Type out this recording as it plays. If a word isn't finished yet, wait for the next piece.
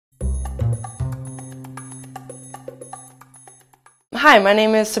Hi, my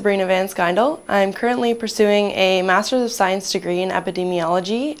name is Sabrina van Schyndel. I'm currently pursuing a Master's of Science degree in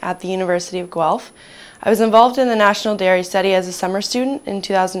epidemiology at the University of Guelph. I was involved in the National Dairy Study as a summer student in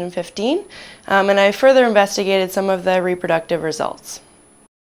 2015, and I further investigated some of the reproductive results.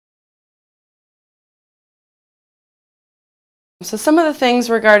 So some of the things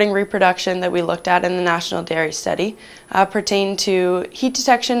regarding reproduction that we looked at in the National Dairy Study pertain to heat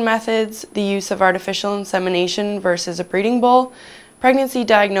detection methods, the use of artificial insemination versus a breeding bull, pregnancy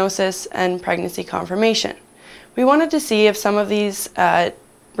diagnosis, and pregnancy confirmation. We wanted to see if some of these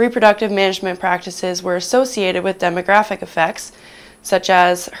reproductive management practices were associated with demographic effects, such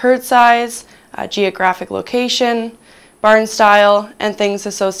as herd size, geographic location, barn style, and things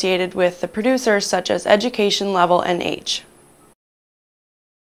associated with the producers, such as education level and age.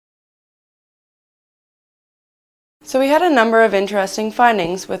 So we had a number of interesting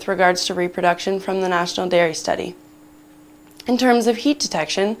findings with regards to reproduction from the National Dairy Study. In terms of heat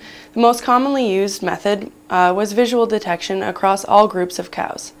detection, the most commonly used method was visual detection across all groups of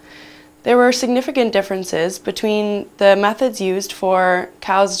cows. There were significant differences between the methods used for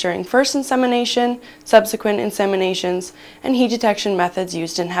cows during first insemination, subsequent inseminations, and heat detection methods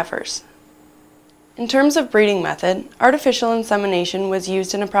used in heifers. In terms of breeding method, artificial insemination was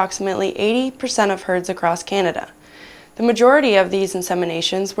used in approximately 80% of herds across Canada. The majority of these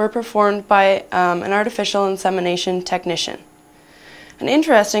inseminations were performed by an artificial insemination technician. An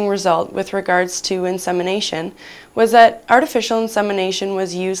interesting result with regards to insemination was that artificial insemination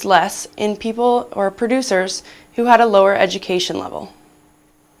was used less in people or producers who had a lower education level.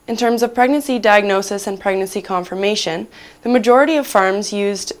 In terms of pregnancy diagnosis and pregnancy confirmation, the majority of farms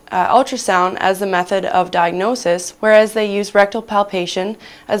used ultrasound as the method of diagnosis, whereas they used rectal palpation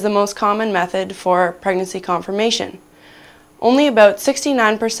as the most common method for pregnancy confirmation. Only about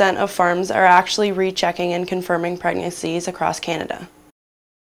 69% of farms are actually rechecking and confirming pregnancies across Canada.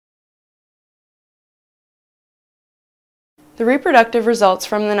 The reproductive results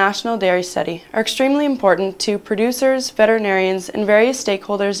from the National Dairy Study are extremely important to producers, veterinarians, and various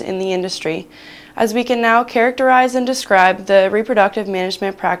stakeholders in the industry, as we can now characterize and describe the reproductive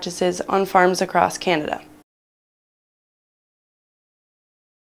management practices on farms across Canada.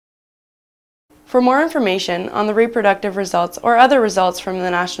 For more information on the reproductive results or other results from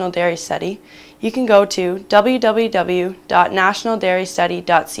the National Dairy Study, you can go to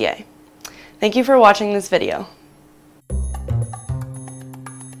www.nationaldairystudy.ca. Thank you for watching this video.